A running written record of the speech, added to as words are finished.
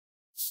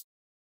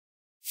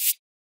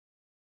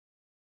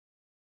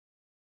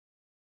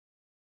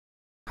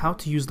how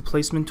to use the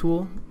placement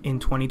tool in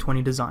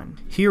 2020 design.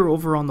 Here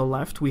over on the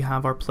left we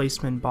have our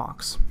placement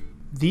box.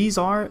 These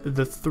are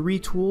the 3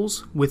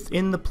 tools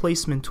within the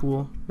placement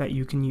tool that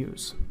you can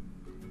use: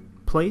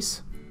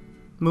 place,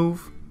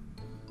 move,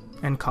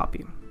 and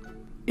copy.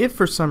 If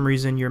for some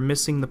reason you're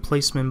missing the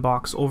placement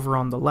box over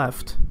on the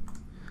left,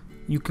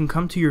 you can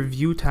come to your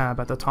View tab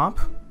at the top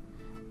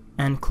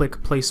and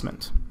click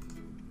Placement,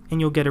 and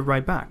you'll get it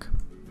right back.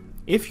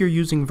 If you're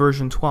using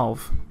version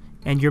 12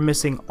 and you're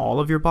missing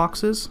all of your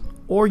boxes,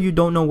 or you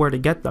don't know where to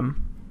get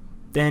them,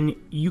 then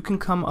you can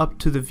come up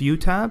to the View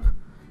tab,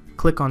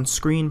 click on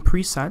Screen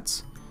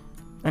Presets,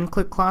 and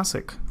click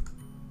Classic,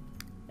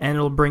 and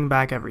it'll bring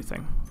back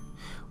everything.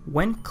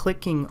 When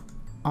clicking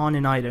on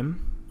an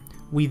item,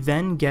 we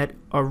then get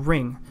a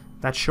ring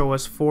that shows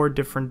us 4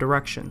 different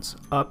directions: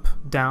 up,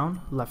 down,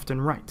 left,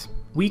 and right.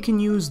 We can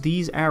use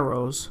these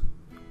arrows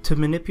to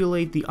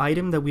manipulate the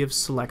item that we have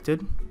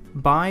selected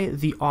by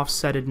the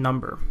offsetted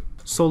number.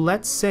 So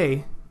let's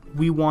say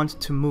we want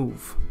to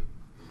move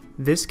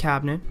this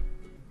cabinet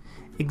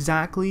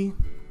exactly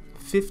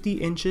 50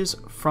 inches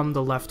from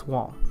the left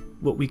wall.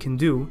 What we can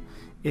do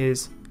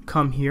is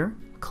come here,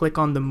 click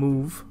on the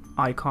move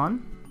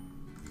icon,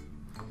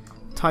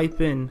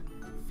 type in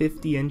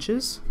 50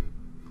 inches,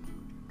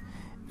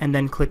 and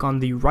then click on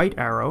the right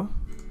arrow,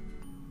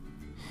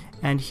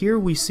 and here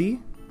we see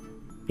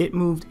it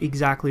moved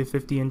exactly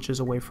 50 inches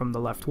away from the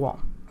left wall.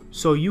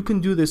 So you can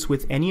do this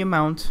with any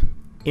amount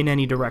in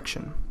any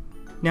direction.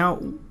 Now,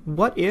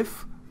 what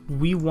if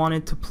we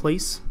wanted to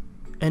place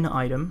an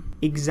item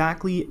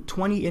exactly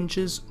 20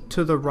 inches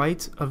to the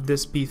right of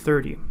this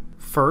B30?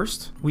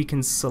 First, we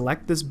can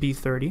select this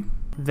B30,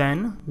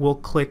 then we'll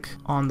click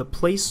on the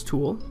place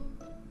tool,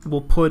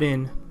 we'll put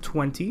in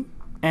 20,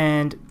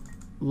 and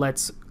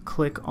let's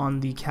click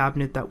on the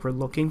cabinet that we're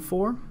looking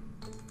for,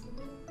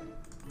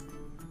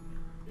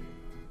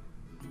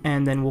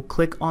 and then we'll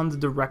click on the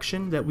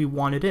direction that we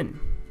want it in.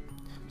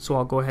 So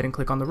I'll go ahead and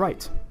click on the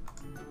right.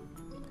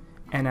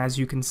 And as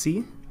you can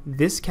see,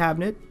 this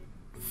cabinet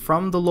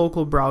from the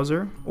local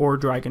browser or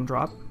drag and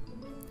drop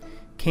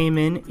came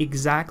in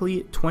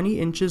exactly 20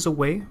 inches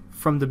away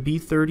from the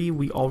B30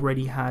 we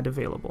already had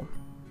available.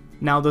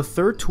 Now the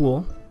third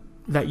tool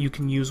that you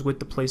can use with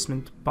the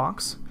placement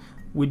box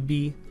would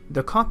be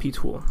the copy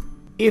tool.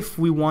 If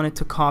we wanted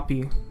to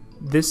copy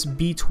this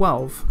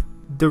B12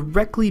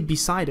 directly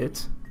beside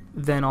it,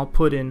 then I'll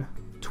put in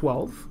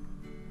 12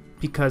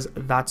 because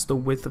that's the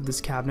width of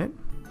this cabinet,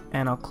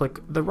 and I'll click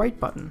the right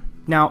button.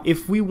 Now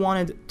if we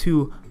wanted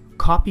to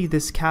copy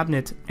this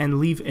cabinet and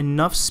leave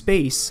enough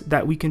space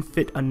that we can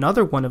fit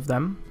another one of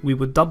them, we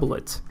would double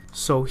it.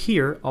 So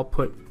here I'll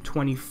put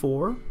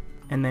 24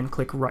 and then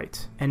click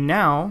right. And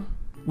now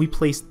we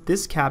placed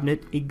this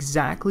cabinet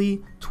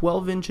exactly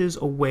 12 inches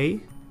away,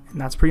 and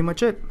that's pretty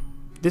much it.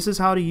 This is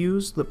how to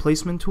use the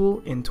placement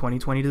tool in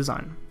 2020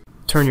 design.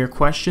 Turn your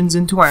questions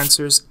into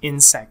answers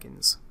in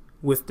seconds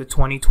with the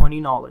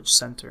 2020 Knowledge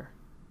Center.